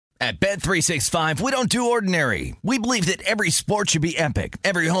At Bet365, we don't do ordinary. We believe that every sport should be epic.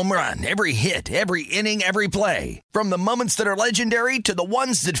 Every home run, every hit, every inning, every play. From the moments that are legendary to the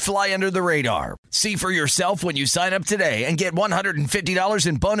ones that fly under the radar. See for yourself when you sign up today and get $150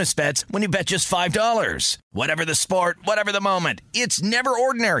 in bonus bets when you bet just $5. Whatever the sport, whatever the moment, it's never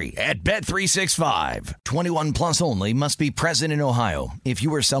ordinary at Bet365. 21 plus only. Must be present in Ohio. If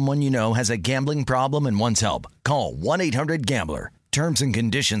you or someone you know has a gambling problem and wants help, call 1-800-GAMBLER. Terms and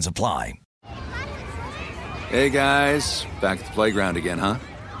conditions apply. Hey, guys. Back at the playground again, huh?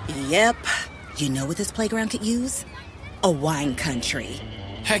 Yep. You know what this playground could use? A wine country.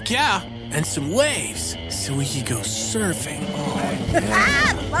 Heck yeah. And some waves so we could go surfing. Oh,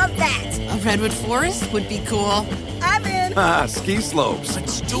 yeah. Love that. A redwood forest would be cool. I'm in. Ski slopes.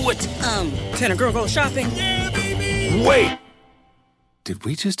 Let's do it. Can a girl go shopping? Yeah, baby. Wait. Did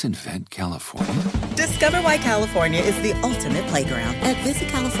we just invent California? Discover why California is the ultimate playground at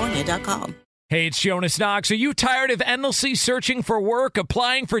visitcalifornia.com. Hey, it's Jonas Knox. Are you tired of endlessly searching for work,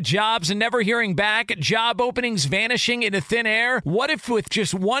 applying for jobs, and never hearing back? Job openings vanishing into thin air? What if with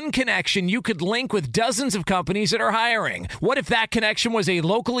just one connection, you could link with dozens of companies that are hiring? What if that connection was a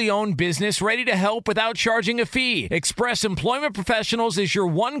locally owned business ready to help without charging a fee? Express Employment Professionals is your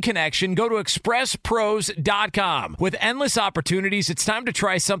one connection. Go to expresspros.com. With endless opportunities, it's time to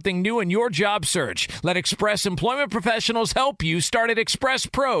try something new in your job search. Let Express Employment Professionals help you. Start at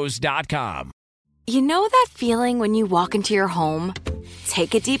expresspros.com. You know that feeling when you walk into your home,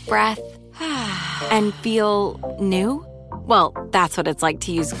 take a deep breath, and feel new? Well, that's what it's like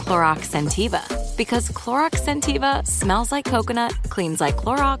to use Clorox Scentiva. Because Clorox Scentiva smells like coconut, cleans like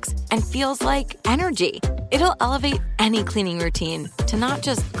Clorox, and feels like energy. It'll elevate any cleaning routine to not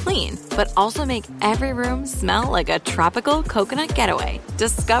just clean, but also make every room smell like a tropical coconut getaway.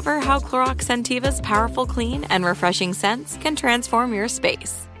 Discover how Clorox Scentiva's powerful clean and refreshing scents can transform your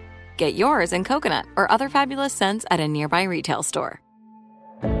space. Get yours in coconut or other fabulous scents at a nearby retail store.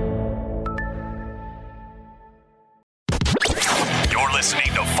 You're listening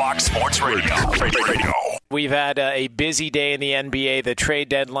to Fox Sports Radio. We've had a busy day in the NBA. The trade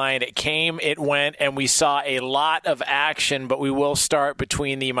deadline, it came, it went, and we saw a lot of action, but we will start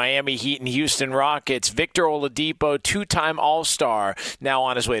between the Miami Heat and Houston Rockets. Victor Oladipo, two-time All-Star, now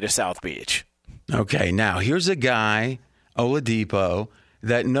on his way to South Beach. Okay, now here's a guy, Oladipo,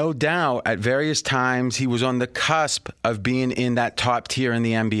 that no doubt at various times he was on the cusp of being in that top tier in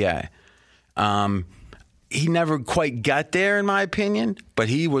the NBA. He never quite got there, in my opinion, but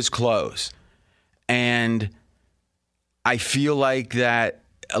he was close. And I feel like that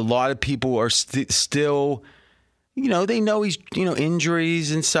a lot of people are still, they know he's,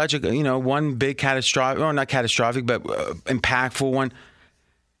 injuries and such, one big catastrophic, or not catastrophic, but impactful one.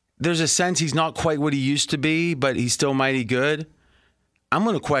 There's a sense he's not quite what he used to be, but he's still mighty good. I'm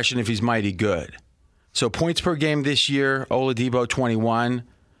going to question if he's mighty good. So points per game this year, Oladipo 21.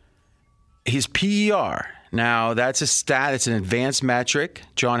 His PER, now that's a stat, it's an advanced metric.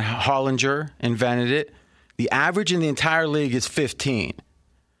 John Hollinger invented it. The average in the entire league is 15.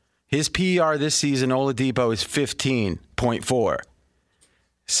 His PER this season, Oladipo, is 15.4.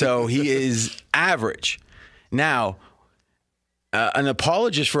 So he is average. Now, an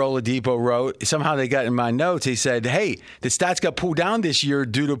apologist for Oladipo wrote, somehow they got in my notes, he said, hey, the stats got pulled down this year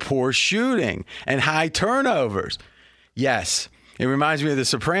due to poor shooting and high turnovers. Yes, it reminds me of The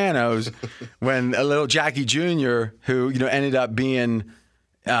Sopranos when a little Jackie Jr., who ended up being,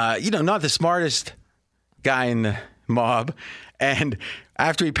 not the smartest guy in the mob. And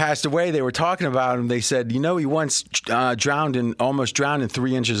after he passed away, they were talking about him. They said, he once almost drowned in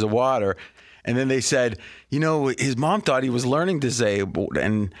 3 inches of water. And then they said, his mom thought he was learning disabled.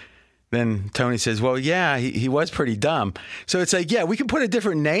 And then Tony says, well, yeah, he was pretty dumb. So it's like, yeah, we can put a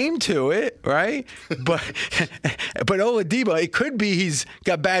different name to it, right? But Oladipo, it could be he's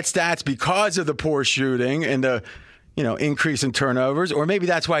got bad stats because of the poor shooting and the, increase in turnovers. Or maybe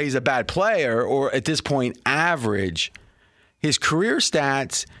that's why he's a bad player, or at this point, average. His career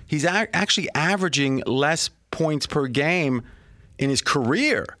stats, he's actually averaging less points per game in his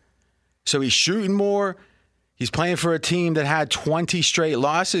career. So he's shooting more. He's playing for a team that had 20 straight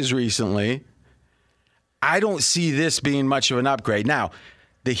losses recently. I don't see this being much of an upgrade. Now,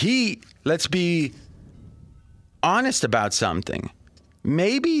 the Heat, let's be honest about something.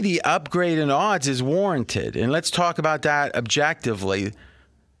 Maybe the upgrade in odds is warranted. And let's talk about that objectively.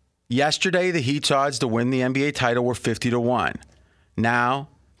 Yesterday, the Heat's odds to win the NBA title were 50-1. Now,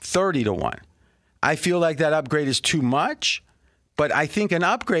 30-1. I feel like that upgrade is too much. But I think an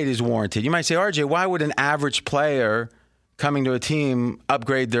upgrade is warranted. You might say, RJ, why would an average player coming to a team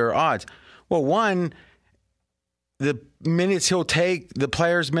upgrade their odds? Well, one, the minutes he'll take, the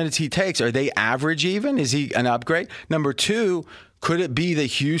players' minutes he takes, are they average even? Is he an upgrade? Number two, could it be that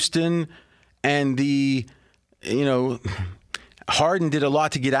Houston and Harden did a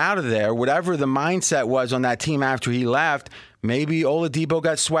lot to get out of there? Whatever the mindset was on that team after he left, maybe Oladipo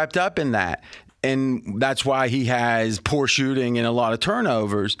got swept up in that. And that's why he has poor shooting and a lot of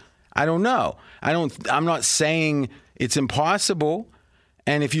turnovers. I don't know. I'm not saying it's impossible.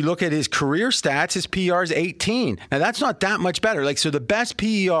 And if you look at his career stats, his PER is 18. Now, that's not that much better. So the best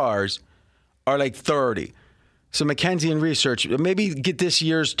PERs are like 30. So Mackenzie and research, maybe get this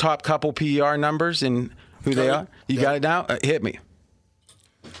year's top couple PER numbers and who they are. You got it now? Hit me.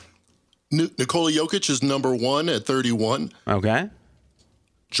 Nikola Jokic is number 1 at 31. Okay.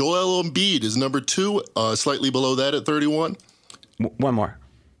 Joel Embiid is number 2, slightly below that at 31. One more.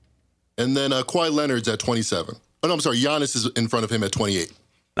 And then Kawhi Leonard's at 27. Oh, no, I'm sorry. Giannis is in front of him at 28.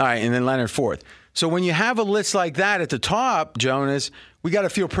 All right, and then Leonard fourth. So when you have a list like that at the top, Jonas, we got to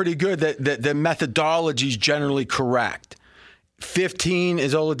feel pretty good that the methodology is generally correct. 15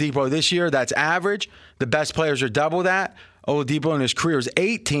 is Oladipo this year. That's average. The best players are double that. Oladipo in his career is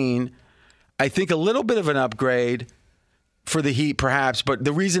 18. I think a little bit of an upgrade for the Heat, perhaps. But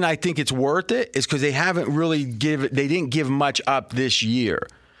the reason I think it's worth it is because they didn't give much up this year.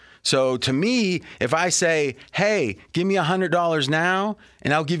 So to me, if I say, hey, give me $100 now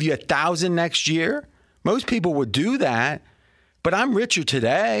and I'll give you $1,000 next year, most people would do that. But I'm richer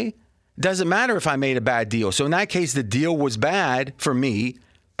today. Doesn't matter if I made a bad deal. So in that case, the deal was bad for me,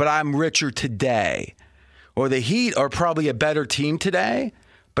 but I'm richer today. Or the Heat are probably a better team today,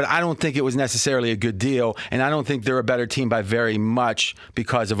 but I don't think it was necessarily a good deal. And I don't think they're a better team by very much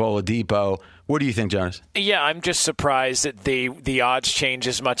because of Oladipo. What do you think, Jonas? Yeah, I'm just surprised that the odds changed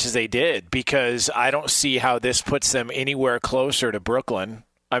as much as they did, because I don't see how this puts them anywhere closer to Brooklyn.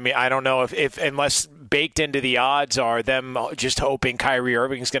 I mean, I don't know if unless baked into the odds are them just hoping Kyrie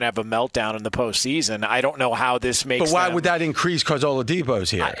Irving's going to have a meltdown in the postseason. I don't know how this makes. But why would that increase because Oladipo's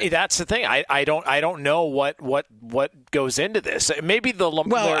here? That's the thing. I don't know what goes into this. Maybe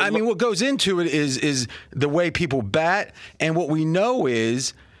what goes into it is the way people bet, and what we know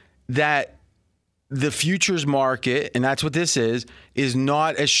is that the futures market, and that's what this is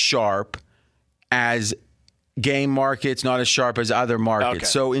not as sharp as game markets, not as sharp as other markets. Okay.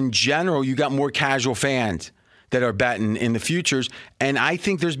 So in general, you got more casual fans that are betting in the futures. And I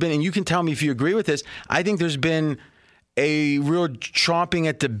think there's been, and you can tell me if you agree with this, I think there's been a real chomping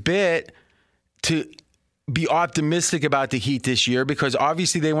at the bit to be optimistic about the Heat this year, because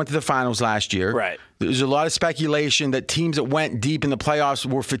obviously they went to the finals last year. Right. There's a lot of speculation that teams that went deep in the playoffs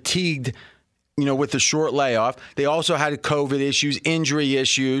were fatigued, with the short layoff. They also had COVID issues, injury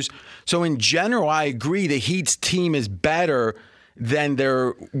issues. So in general, I agree the Heat's team is better than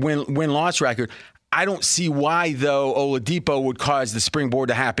their win-loss record. I don't see why, though, Oladipo would cause the springboard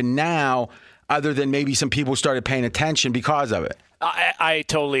to happen now, other than maybe some people started paying attention because of it. I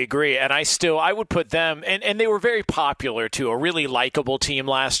totally agree. And I would put them, and they were very popular too, a really likable team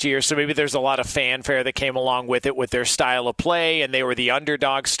last year. So maybe there's a lot of fanfare that came along with it, with their style of play, and they were the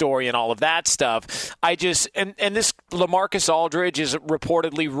underdog story and all of that stuff. And this LaMarcus Aldridge is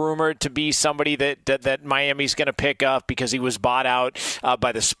reportedly rumored to be somebody that Miami's going to pick up because he was bought out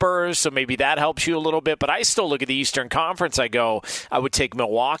by the Spurs. So maybe that helps you a little bit. But I still look at the Eastern Conference. I would take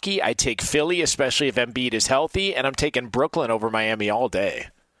Milwaukee. I take Philly, especially if Embiid is healthy. And I'm taking Brooklyn over Miami all day.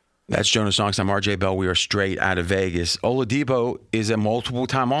 That's Jonas Knox. I'm RJ Bell. We are straight out of Vegas. Oladipo is a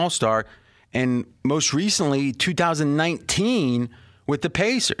multiple-time All-Star, and most recently, 2019 with the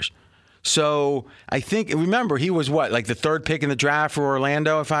Pacers. So I think, remember, he was like the third pick in the draft for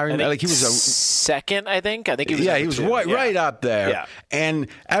Orlando, if I remember. He was second, I think. I think he was. Yeah, he was right up there. Yeah. And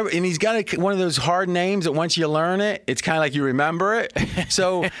he's got one of those hard names that once you learn it, it's kind of like you remember it.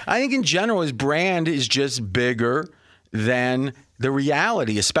 So I think in general, his brand is just bigger than the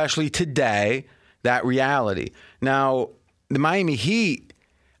reality, especially today, that reality. Now, the Miami Heat,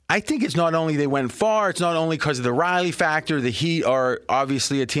 I think it's not only they went far, it's not only because of the Riley factor. The Heat are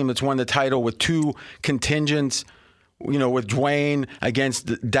obviously a team that's won the title with two contingents, with Dwayne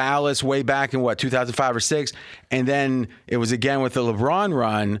against Dallas way back in 2005 or 6, and then it was again with the LeBron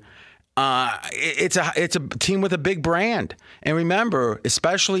run. It's a team with a big brand. And remember,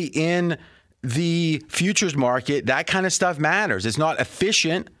 especially in the futures market, that kind of stuff matters. It's not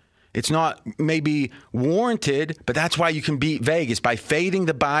efficient. It's not maybe warranted, but that's why you can beat Vegas, by fading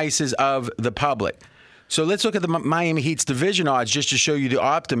the biases of the public. So let's look at the Miami Heat's division odds just to show you the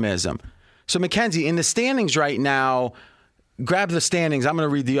optimism. So Mackenzie, in the standings right now, grab the standings. I'm going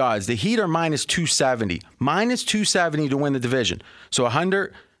to read the odds. The Heat are minus 270. Minus 270 to win the division. So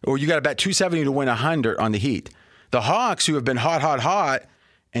 100, or you got to bet 270 to win 100 on the Heat. The Hawks, who have been hot,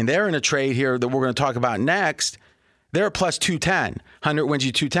 and they're in a trade here that we're going to talk about next, they're at plus 210. 100 wins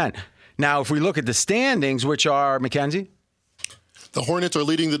you 210. Now, if we look at the standings, which are, Mackenzie? The Hornets are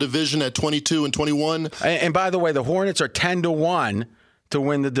leading the division at 22 and 21. And by the way, the Hornets are 10-1 to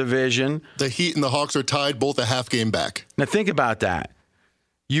win the division. The Heat and the Hawks are tied, both a half game back. Now, think about that.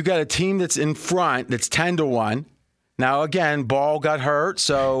 You got a team that's in front that's 10-1. Now, again, Ball got hurt,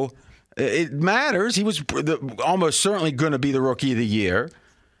 so it matters. He was almost certainly going to be the Rookie of the Year.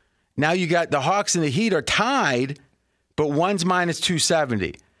 Now you got the Hawks and the Heat are tied, but one's minus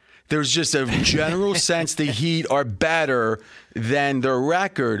 270. There's just a general sense the Heat are better than their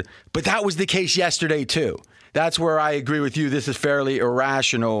record, but that was the case yesterday too. That's where I agree with you. This is fairly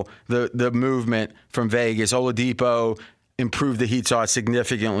irrational, the movement from Vegas. Oladipo improved the Heat's odds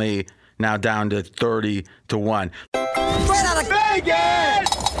significantly, now down to 30-1. Straight out of Vegas!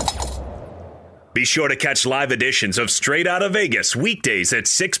 Be sure to catch live editions of Straight Outta Vegas weekdays at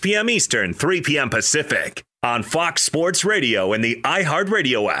 6 p.m. Eastern, 3 p.m. Pacific on Fox Sports Radio and the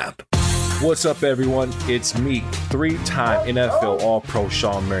iHeartRadio app. What's up, everyone? It's me, three-time NFL All-Pro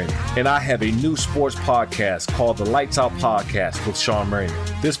Sean Merriman, and I have a new sports podcast called the Lights Out Podcast with Sean Merriman.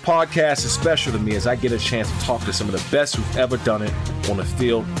 This podcast is special to me as I get a chance to talk to some of the best who've ever done it on the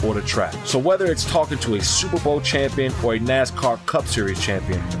field or the track. So whether it's talking to a Super Bowl champion or a NASCAR Cup Series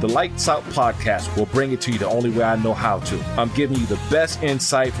champion, the Lights Out Podcast will bring it to you the only way I know how to. I'm giving you the best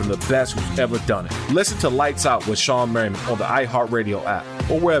insight from the best who've ever done it. Listen to Lights Out with Sean Merriman on the iHeartRadio app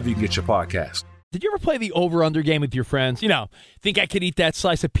or wherever you get your podcast. Did you ever play the over-under game with your friends? You know, think I could eat that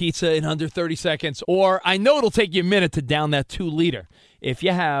slice of pizza in under 30 seconds? Or I know it'll take you a minute to down that 2-liter. If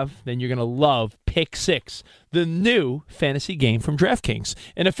you have, then you're going to love Pick Six, the new fantasy game from DraftKings,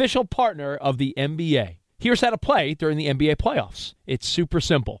 an official partner of the NBA. Here's how to play during the NBA playoffs. It's super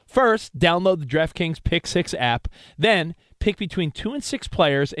simple. First, download the DraftKings Pick Six app. Then, pick between 2 and 6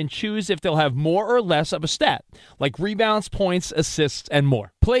 players and choose if they'll have more or less of a stat, like rebounds, points, assists, and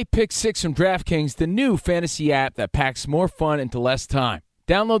more. Play Pick Six from DraftKings, the new fantasy app that packs more fun into less time.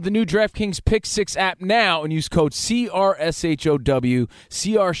 Download the new DraftKings Pick Six app now and use code CRSHOW,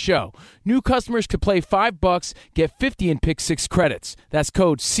 CRSHOW. New customers could play $5, get 50 in Pick Six credits. That's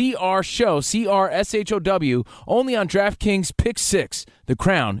code CRSHOW, CRSHOW, only on DraftKings Pick Six. The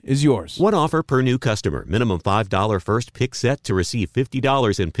crown is yours. One offer per new customer. Minimum $5 first pick set to receive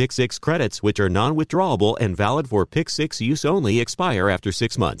 $50 in Pick Six credits, which are non-withdrawable and valid for Pick Six use only. Expire after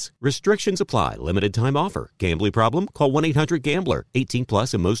 6 months. Restrictions apply. Limited time offer. Gambling problem? Call 1-800-GAMBLER. 18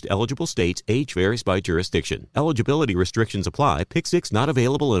 plus in most eligible states. Age varies by jurisdiction. Eligibility restrictions apply. Pick Six not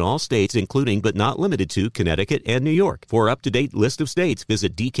available in all states, including but not limited to Connecticut and New York. For up-to-date list of states,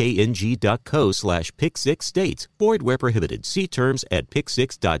 visit dkng.co/pick6states. Void where prohibited. See terms at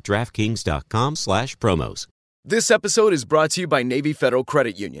pick6.draftkings.com/promos. This episode is brought to you by Navy Federal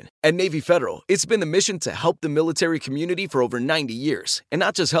Credit Union. At Navy Federal, it's been the mission to help the military community for over 90 years. And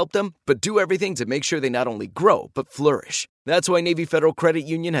not just help them, but do everything to make sure they not only grow, but flourish. That's why Navy Federal Credit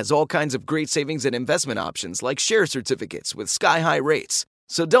Union has all kinds of great savings and investment options like share certificates with sky-high rates.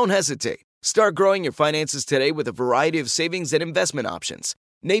 So don't hesitate. Start growing your finances today with a variety of savings and investment options.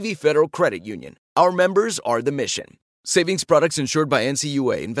 Navy Federal Credit Union. Our members are the mission. Savings products insured by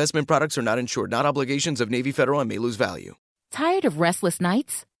NCUA. Investment products are not insured, not obligations of Navy Federal and may lose value. Tired of restless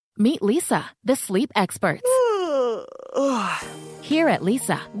nights? Meet Leesa, the sleep experts. Here at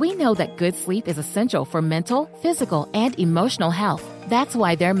Leesa, we know that good sleep is essential for mental, physical, and emotional health. That's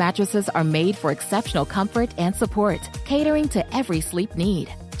why their mattresses are made for exceptional comfort and support, catering to every sleep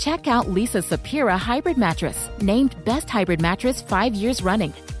need. Check out Leesa's Sapira Hybrid Mattress, named Best Hybrid Mattress 5 years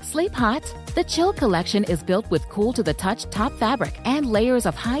running. Sleep hot? The Chill Collection is built with cool-to-the-touch top fabric and layers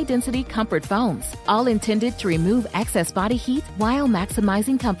of high-density comfort foams, all intended to remove excess body heat while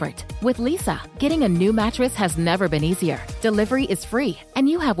maximizing comfort. With Leesa, getting a new mattress has never been easier. Delivery is free, and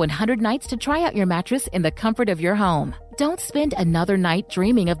you have 100 nights to try out your mattress in the comfort of your home. Don't spend another night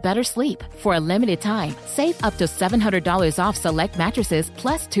dreaming of better sleep. For a limited time, save up to $700 off select mattresses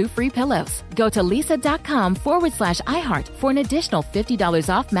plus 2 free pillows. Go to leesa.com/iHeart for an additional $50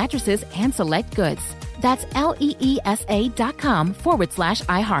 off mattresses and select goods. That's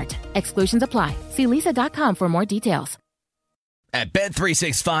LEESA.com/iHeart. Exclusions apply. See leesa.com for more details. At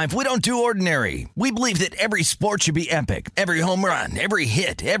Bet365, we don't do ordinary. We believe that every sport should be epic. Every home run, every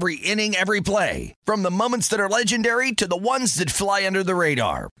hit, every inning, every play. From the moments that are legendary to the ones that fly under the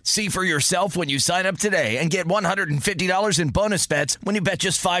radar. See for yourself when you sign up today and get $150 in bonus bets when you bet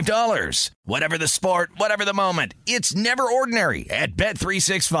just $5. Whatever the sport, whatever the moment, it's never ordinary at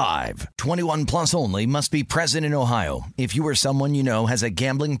Bet365. 21 plus only. Must be present in Ohio. If you or someone you know has a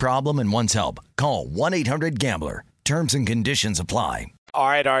gambling problem and wants help, call 1-800-GAMBLER. Terms and conditions apply. All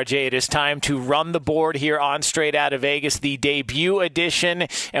right, RJ, it is time to run the board here on Straight Outta Vegas, the debut edition.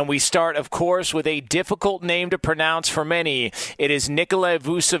 And we start, of course, with a difficult name to pronounce for many. It is Nikola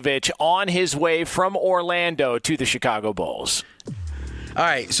Vucevic on his way from Orlando to the Chicago Bulls. All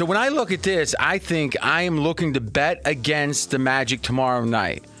right, so when I look at this, I think I am looking to bet against the Magic tomorrow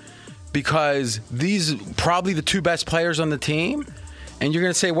night because these are probably the two best players on the team. And you're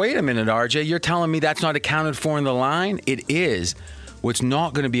going to say, wait a minute, RJ, you're telling me that's not accounted for in the line? It is. What's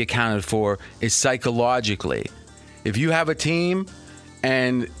not going to be accounted for is psychologically. If you have a team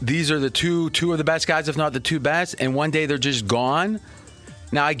and these are the two of the best guys, if not the two best, and one day they're just gone.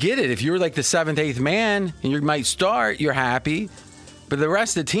 Now, I get it. If you're like the 7th, 8th man and you might start, you're happy. But the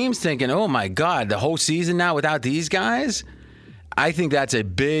rest of the team's thinking, oh, my God, the whole season now without these guys? I think that's a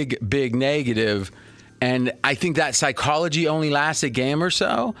big, big negative. And I think that psychology only lasts a game or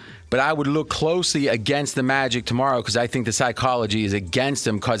so, but I would look closely against the Magic tomorrow because I think the psychology is against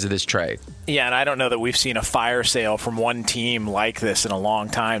them because of this trade. Yeah, and I don't know that we've seen a fire sale from one team like this in a long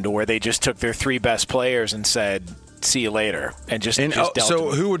time to where they just took their 3 best players and said, see you later. And just dealt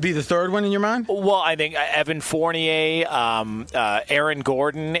so who would be the third one in your mind? Well, I think Evan Fournier, Aaron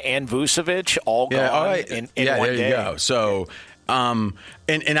Gordon, and Vucevic all gone in one day. Yeah, there you go. So...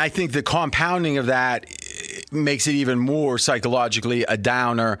 And I think the compounding of that makes it even more psychologically a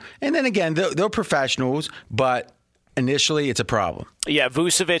downer. And then again, they're professionals, but initially it's a problem. Yeah,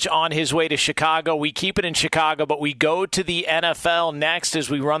 Vucevic on his way to Chicago. We keep it in Chicago, but we go to the NFL next as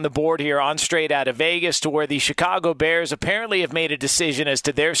we run the board here on Straight Outta Vegas to where the Chicago Bears apparently have made a decision as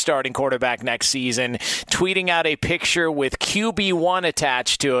to their starting quarterback next season, tweeting out a picture with QB1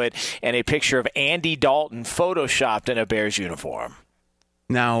 attached to it and a picture of Andy Dalton photoshopped in a Bears uniform.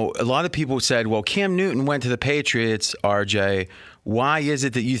 Now, a lot of people said, well, Cam Newton went to the Patriots, RJ. Why is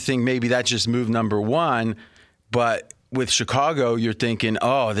it that you think maybe that's just move number one? But with Chicago, you're thinking,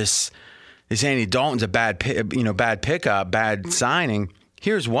 oh, this Andy Dalton's a bad pickup, bad signing.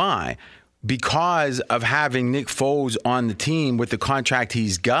 Here's why. Because of having Nick Foles on the team with the contract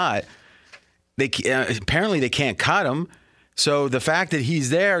he's got, apparently they can't cut him. So the fact that he's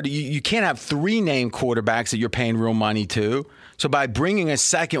there, you can't have 3 named quarterbacks that you're paying real money to. So by bringing a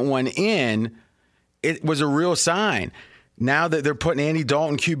second one in, it was a real sign. Now that they're putting Andy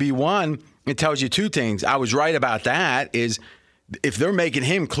Dalton QB1, it tells you 2 things. I was right about that, is if they're making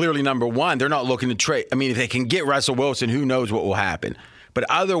him clearly number 1, they're not looking to trade. I mean, if they can get Russell Wilson, who knows what will happen. But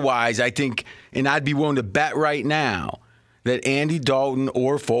otherwise, I think, and I'd be willing to bet right now, that Andy Dalton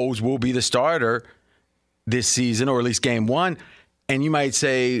or Foles will be the starter this season, or at least game 1. And you might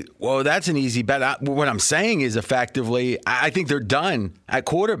say, well, that's an easy bet. What I'm saying is effectively, I think they're done at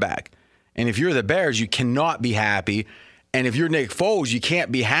quarterback. And if you're the Bears, you cannot be happy. And if you're Nick Foles, you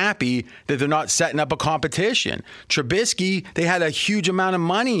can't be happy that they're not setting up a competition. Trubisky, they had a huge amount of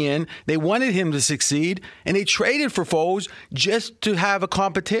money in. They wanted him to succeed, and they traded for Foles just to have a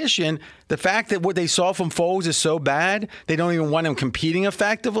competition. The fact that what they saw from Foles is so bad, they don't even want him competing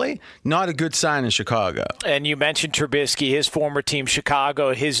effectively, not a good sign in Chicago. And you mentioned Trubisky, his former team,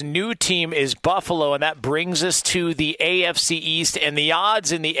 Chicago. His new team is Buffalo, and that brings us to the AFC East and the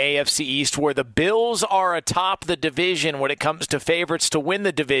odds in the AFC East, where the Bills are atop the division when it comes to favorites to win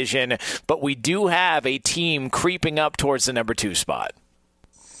the division, but we do have a team creeping up towards the number 2 spot.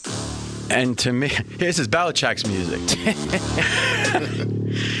 And to me, this is Belichick's music.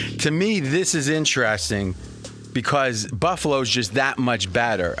 To me, this is interesting because Buffalo's just that much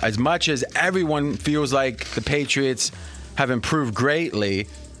better. As much as everyone feels like the Patriots have improved greatly,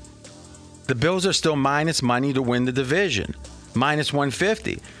 the Bills are still minus money to win the division. Minus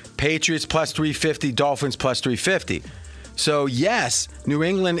 150. Patriots plus 350, Dolphins plus 350. So, yes, New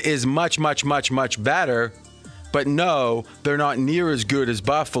England is much, much, much, much better. But no, they're not near as good as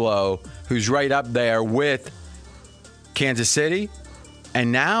Buffalo, who's right up there with Kansas City.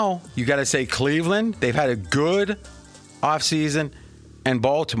 And now you got to say Cleveland. They've had a good offseason. And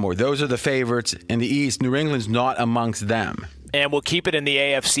Baltimore. Those are the favorites in the East. New England's not amongst them. And we'll keep it in the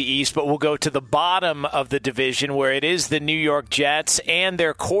AFC East, but we'll go to the bottom of the division where it is the New York Jets and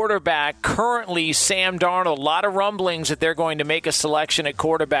their quarterback, currently Sam Darnold. A lot of rumblings that they're going to make a selection at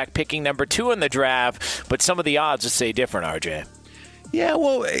quarterback, picking number 2 in the draft, but some of the odds would say different, RJ. Yeah,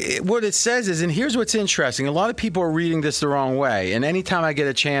 well, what it says is, and here's what's interesting. A lot of people are reading this the wrong way. And anytime I get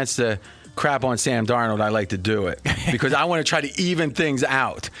a chance to crap on Sam Darnold, I like to do it because I want to try to even things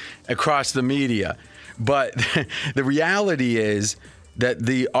out across the media. But the reality is that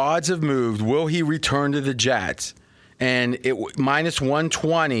the odds have moved. Will he return to the Jets? And it minus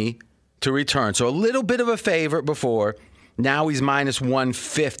 120 to return. So a little bit of a favorite before. Now he's minus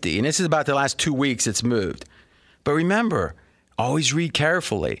 150. And this is about the last 2 weeks it's moved. But remember, always read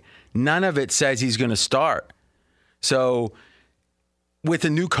carefully. None of it says he's going to start. So with a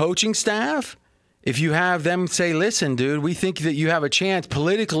new coaching staff, if you have them say, listen, dude, we think that you have a chance.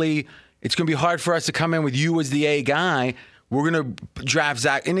 Politically, it's going to be hard for us to come in with you as the A guy. We're going to draft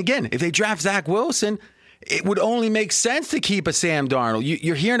Zach. And again, if they draft Zach Wilson, it would only make sense to keep a Sam Darnold.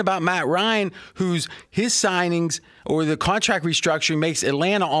 You're hearing about Matt Ryan, whose his signings or the contract restructuring makes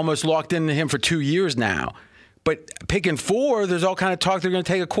Atlanta almost locked into him for 2 years now. But picking 4, there's all kind of talk they're going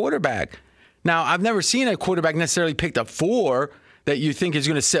to take a quarterback. Now, I've never seen a quarterback necessarily picked up 4 that you think is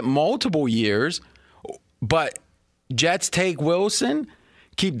going to sit multiple years. But Jets take Wilson,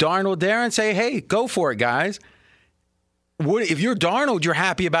 keep Darnold there, and say, hey, go for it, guys. If you're Darnold, you're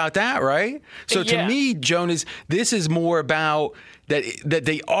happy about that, right? So to me, Jonas, this is more about that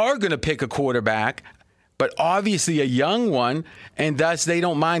they are going to pick a quarterback, but obviously a young one, and thus they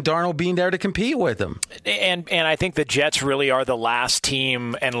don't mind Darnold being there to compete with him. And I think the Jets really are the last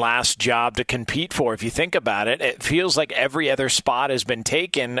team and last job to compete for. If you think about it, it feels like every other spot has been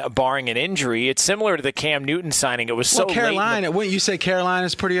taken, barring an injury. It's similar to the Cam Newton signing. It was so Carolina. late. Wouldn't you say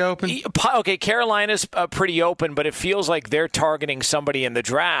Carolina's pretty open? Okay, Carolina's pretty open, but it feels like they're targeting somebody in the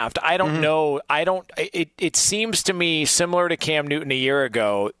draft. I don't know. It seems to me similar to Cam Newton a year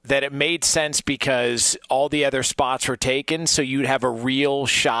ago that it made sense because all the other spots were taken, so you'd have a real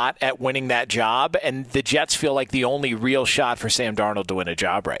shot at winning that job, and the Jets feel like the only real shot for Sam Darnold to win a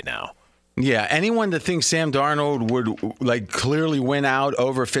job right now. Yeah, anyone that thinks Sam Darnold would clearly win out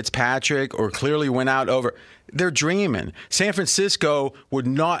over Fitzpatrick or clearly win out over, they're dreaming. San Francisco would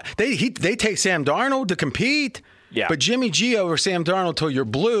not. They take Sam Darnold to compete. Yeah. But Jimmy G over Sam Darnold till you're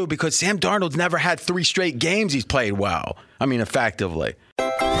blue because Sam Darnold's never had 3 straight games he's played well. I mean, effectively.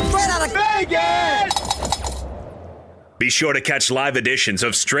 Straight out of Vegas! Be sure to catch live editions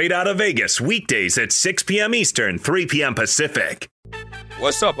of Straight Outta Vegas weekdays at 6 p.m. Eastern, 3 p.m. Pacific.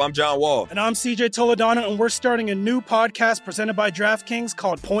 What's up? I'm John Wall. And I'm CJ Toledano, and we're starting a new podcast presented by DraftKings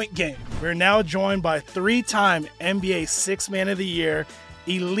called Point Game. We're now joined by 3-time NBA Sixth Man of the Year,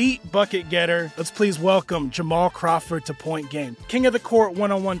 elite bucket getter. Let's please welcome Jamal Crawford to Point Game. King of the Court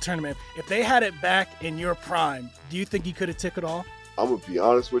one-on-one tournament. If they had it back in your prime, do you think you could have took it all? I'm going to be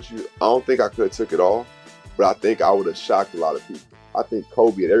honest with you. I don't think I could have took it all. But I think I would have shocked a lot of people. I think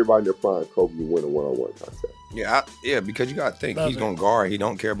Kobe and everybody in their prime, Kobe would win a one-on-one contest. Yeah, because you got to think he's going to guard. He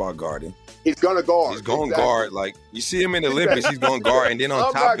don't care about guarding. He's going to guard. He's going to guard. Like, you see him in the Olympics, he's going to guard. And then on top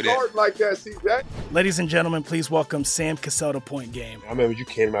of that. I'm not guarding like that, CJ. Ladies and gentlemen, please welcome Sam Cassell to Point Game. I remember you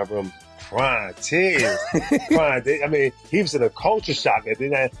came out from prime 10. I mean, he was in a culture shock. And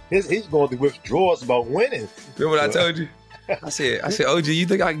then he's going through withdrawals about winning. Remember what I told you? I said, OG, you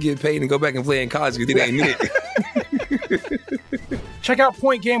think I can get paid and go back and play in college because it ain't it. Check out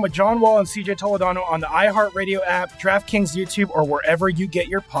Point Game with John Wall and CJ Toledano on the iHeartRadio app, DraftKings YouTube, or wherever you get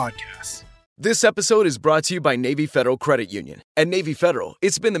your podcasts. This episode is brought to you by Navy Federal Credit Union. At Navy Federal,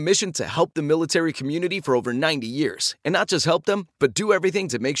 it's been the mission to help the military community for over 90 years. And not just help them, but do everything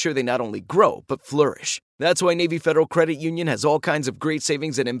to make sure they not only grow, but flourish. That's why Navy Federal Credit Union has all kinds of great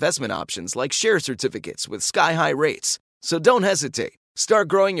savings and investment options like share certificates with sky-high rates. So don't hesitate. Start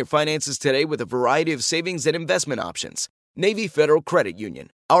growing your finances today with a variety of savings and investment options. Navy Federal Credit Union.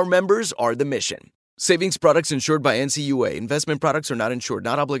 Our members are the mission. Savings products insured by NCUA. Investment products are not insured,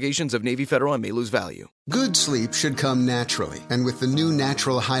 not obligations of Navy Federal and may lose value. Good sleep should come naturally, and with the new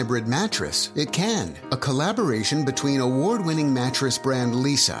Natural Hybrid mattress, it can. A collaboration between award-winning mattress brand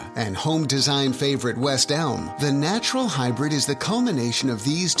Leesa and home design favorite West Elm, the Natural Hybrid is the culmination of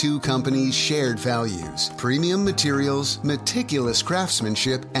these two companies' shared values: premium materials, meticulous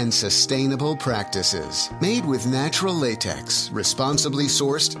craftsmanship, and sustainable practices. Made with natural latex, responsibly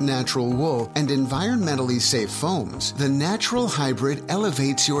sourced natural wool, and environmentally safe foams, the Natural Hybrid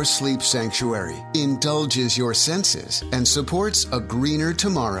elevates your sleep sanctuary, indulges your senses, and supports a greener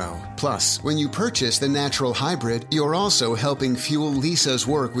tomorrow. Plus, when you purchase the Natural Hybrid, you're also helping fuel Leesa's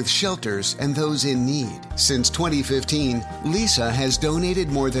work with shelters and those in need. Since 2015, Leesa has donated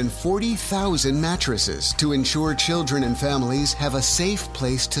more than 40,000 mattresses to ensure children and families have a safe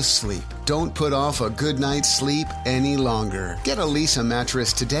place to sleep. Don't put off a good night's sleep any longer. Get a Leesa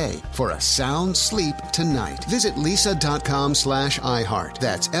mattress today for a sound sleep tonight. Visit leesa.com/iHeart.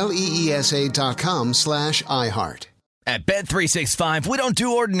 That's LEESA.com/iHeart. At Bet365, we don't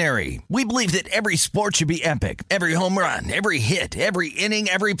do ordinary. We believe that every sport should be epic. Every home run, every hit, every inning,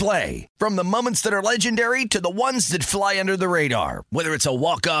 every play. From the moments that are legendary to the ones that fly under the radar. Whether it's a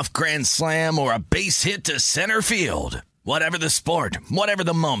walk-off grand slam or a base hit to center field. Whatever the sport, whatever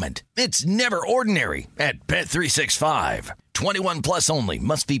the moment. It's never ordinary at Bet365. 21 plus only.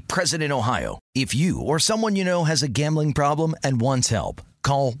 Must be present in Ohio. If you or someone you know has a gambling problem and wants help,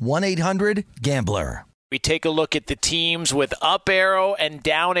 call 1-800-GAMBLER. We take a look at the teams with up arrow and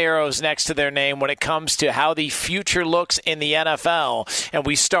down arrows next to their name when it comes to how the future looks in the NFL. And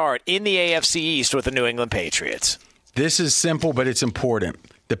we start in the AFC East with the New England Patriots. This is simple, but it's important.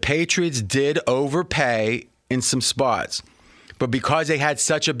 The Patriots did overpay in some spots, but because they had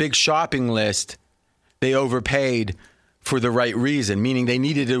such a big shopping list, they overpaid for the right reason, meaning they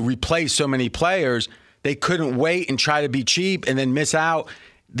needed to replace so many players. They couldn't wait and try to be cheap and then miss out.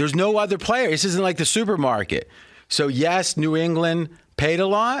 There's no other player. This isn't like the supermarket. So, yes, New England paid a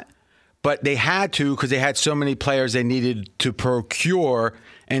lot, but they had to because they had so many players they needed to procure,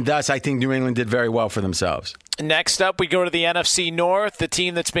 and thus I think New England did very well for themselves. Next up, we go to the NFC North, the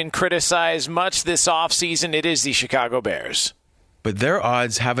team that's been criticized much this offseason. It is the Chicago Bears. But their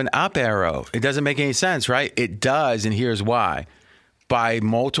odds have an up arrow. It doesn't make any sense, right? It does, and here's why. By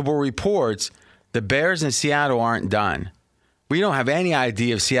multiple reports, the Bears in Seattle aren't done. We don't have any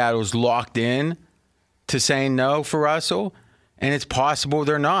idea if Seattle's locked in to saying no for Russell, and it's possible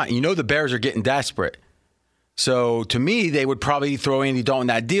they're not. You know the Bears are getting desperate. So to me, they would probably throw Andy Dalton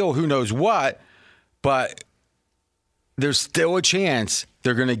that deal, who knows what, but there's still a chance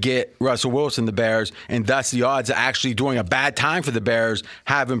they're going to get Russell Wilson, the Bears, and thus the odds of actually doing a bad time for the Bears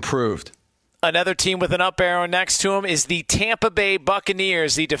have improved. Another team with an up arrow next to him is the Tampa Bay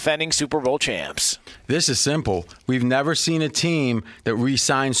Buccaneers, the defending Super Bowl champs. This is simple. We've never seen a team that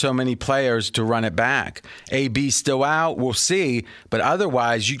re-signed so many players to run it back. AB's still out. We'll see. But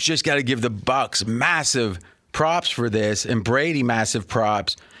otherwise, you just got to give the Bucs massive props for this and Brady massive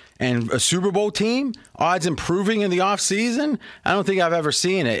props. And a Super Bowl team, odds improving in the offseason? I don't think I've ever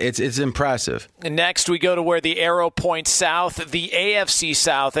seen it. It's impressive. Next, we go to where the arrow points south, the AFC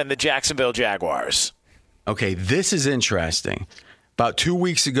South and the Jacksonville Jaguars. Okay, this is interesting. About 2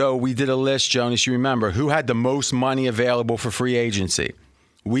 weeks ago, we did a list, Jonas, you remember, who had the most money available for free agency.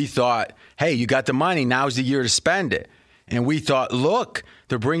 We thought, hey, you got the money, now's the year to spend it. And we thought, look,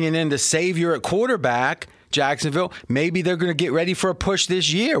 they're bringing in the savior at quarterback, Jacksonville. Maybe they're going to get ready for a push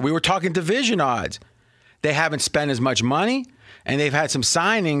this year. We were talking division odds. They haven't spent as much money, and they've had some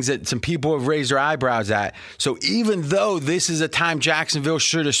signings that some people have raised their eyebrows at. So even though this is a time Jacksonville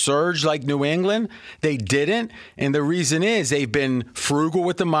should have surged like New England, they didn't. And the reason is they've been frugal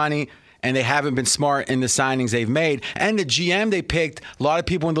with the money, and they haven't been smart in the signings they've made. And the GM they picked, a lot of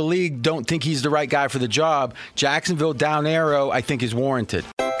people in the league don't think he's the right guy for the job. Jacksonville down arrow, I think, is warranted.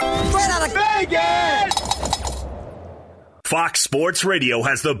 Straight out of Vegas! Fox Sports Radio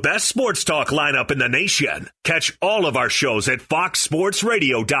has the best sports talk lineup in the nation. Catch all of our shows at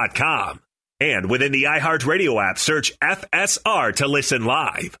foxsportsradio.com. And within the iHeartRadio app, search FSR to listen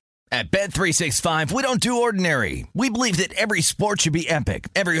live. At Bet365, we don't do ordinary. We believe that every sport should be epic.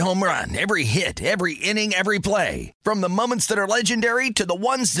 Every home run, every hit, every inning, every play. From the moments that are legendary to the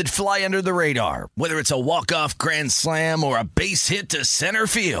ones that fly under the radar. Whether it's a walk-off grand slam or a base hit to center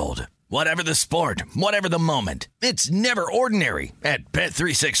field. Whatever the sport, whatever the moment. It's never ordinary at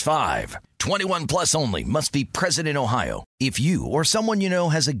Bet365. 21 plus only. Must be present in Ohio. If you or someone you know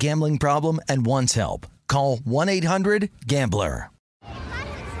has a gambling problem and wants help, call 1-800-GAMBLER.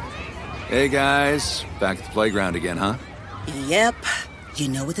 Hey, guys. Back at the playground again, huh? Yep. You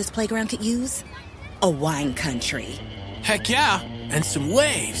know what this playground could use? A wine country. Heck yeah. And some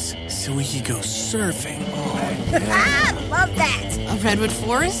waves so we could go surfing. Oh, yeah. Love that. A redwood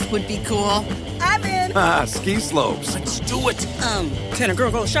forest would be cool. I'm in. Ski slopes. Let's do it. Can a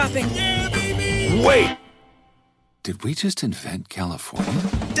girl go shopping? Yeah, baby. Wait. Did we just invent California?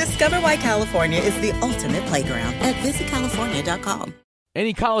 Discover why California is the ultimate playground at visitcalifornia.com.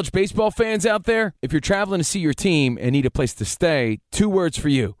 Any college baseball fans out there? If you're traveling to see your team and need a place to stay, 2 words for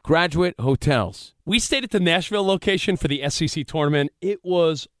you: Graduate Hotels. We stayed at the Nashville location for the SEC tournament. It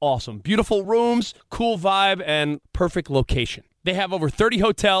was awesome. Beautiful rooms, cool vibe, and perfect location. They have over 30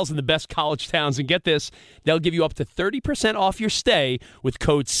 hotels in the best college towns, and get this, they'll give you up to 30% off your stay with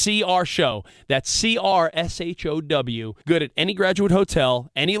code CRSHOW. That's CRSHOW. Good at any Graduate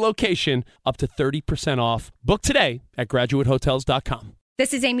Hotel, any location, up to 30% off. Book today at graduatehotels.com.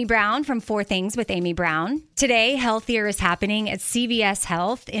 This is Amy Brown from 4 Things with Amy Brown. Today, healthier is happening at CVS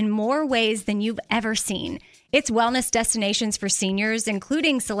Health in more ways than you've ever seen. It's wellness destinations for seniors,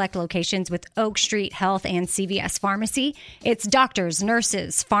 including select locations with Oak Street Health and CVS Pharmacy. It's doctors,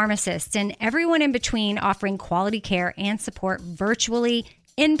 nurses, pharmacists, and everyone in between offering quality care and support virtually,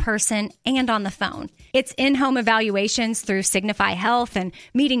 in person, and on the phone. It's in-home evaluations through Signify Health and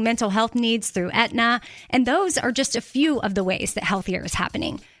meeting mental health needs through Aetna. And those are just a few of the ways that healthier is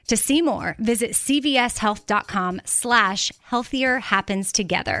happening. To see more, visit cvshealth.com/healthier happens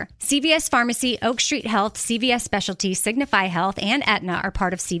together. CVS Pharmacy, Oak Street Health, CVS Specialty, Signify Health, and Aetna are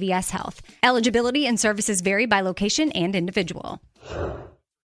part of CVS Health. Eligibility and services vary by location and individual.